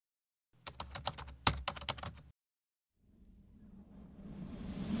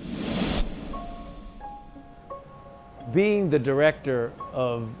Being the director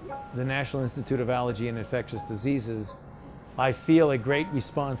of the National Institute of Allergy and Infectious Diseases, I feel a great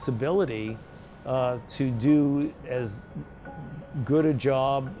responsibility to do as good a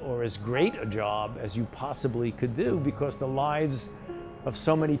job or as great a job as you possibly could do, because the lives of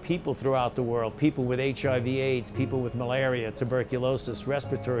so many people throughout the world, people with HIV/AIDS, people with malaria, tuberculosis,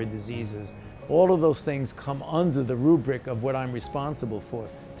 respiratory diseases, all of those things come under the rubric of what I'm responsible for,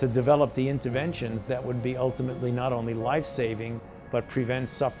 to develop the interventions that would be ultimately not only life-saving, but prevent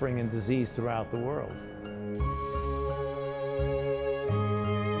suffering and disease throughout the world.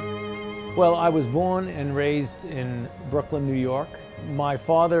 Well, I was born and raised in Brooklyn, New York. My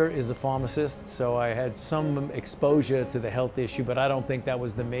father is a pharmacist, so I had some exposure to the health issue, but I don't think that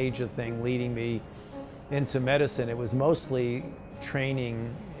was the major thing leading me into medicine. It was mostly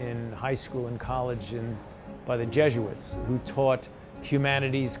training in high school and college by the Jesuits, who taught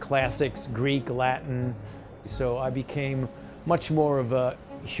humanities, classics, Greek, Latin. So I became much more of a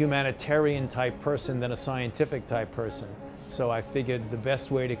humanitarian type person than a scientific type person. So I figured the best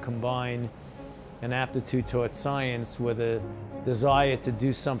way to combine an aptitude toward science with a desire to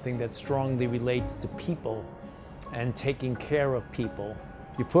do something that strongly relates to people and taking care of people.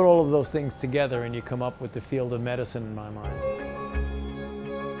 You put all of those things together and you come up with the field of medicine in my mind.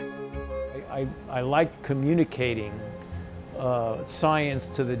 I like communicating science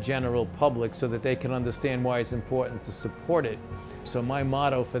to the general public so that they can understand why it's important to support it. So my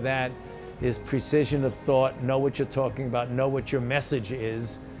motto for that is precision of thought, know what you're talking about, know what your message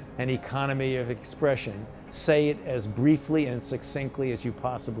is, and economy of expression. Say it as briefly and succinctly as you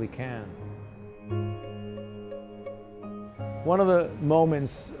possibly can. One of the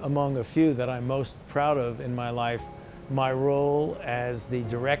moments among a few that I'm most proud of in my life, my role as the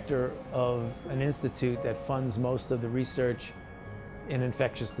director of an institute that funds most of the research in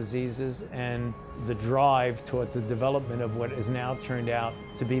infectious diseases and the drive towards the development of what has now turned out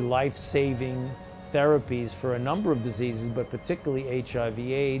to be life-saving therapies for a number of diseases, but particularly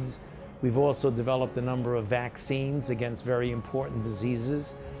HIV/AIDS. We've also developed a number of vaccines against very important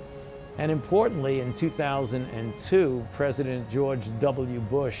diseases. And importantly, in 2002, President George W.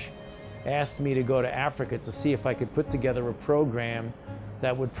 Bush asked me to go to Africa to see if I could put together a program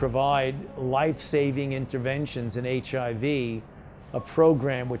that would provide life-saving interventions in HIV, a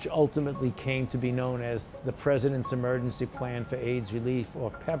program which ultimately came to be known as the President's Emergency Plan for AIDS Relief, or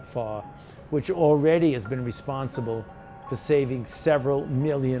PEPFAR, which already has been responsible for saving several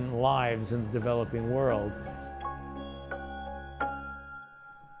million lives in the developing world.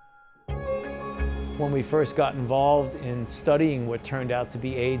 When we first got involved in studying what turned out to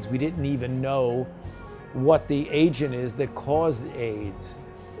be AIDS, we didn't even know what the agent is that caused AIDS.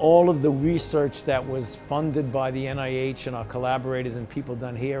 All of the research that was funded by the NIH and our collaborators and people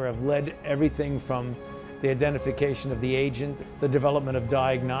done here have led everything from the identification of the agent, the development of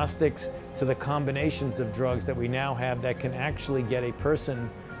diagnostics, to the combinations of drugs that we now have that can actually get a person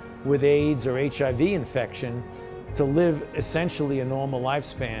with AIDS or HIV infection to live essentially a normal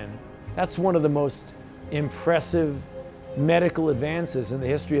lifespan. That's one of the most impressive medical advances in the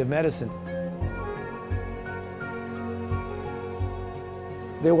history of medicine.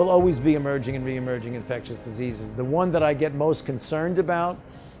 There will always be emerging and re-emerging infectious diseases. The one that I get most concerned about,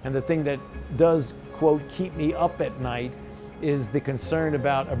 and the thing that does, quote, keep me up at night, is the concern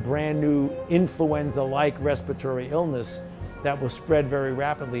about a brand new influenza-like respiratory illness that will spread very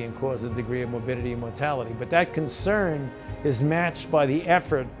rapidly and cause a degree of morbidity and mortality. But that concern is matched by the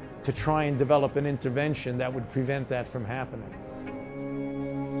effort to try and develop an intervention that would prevent that from happening.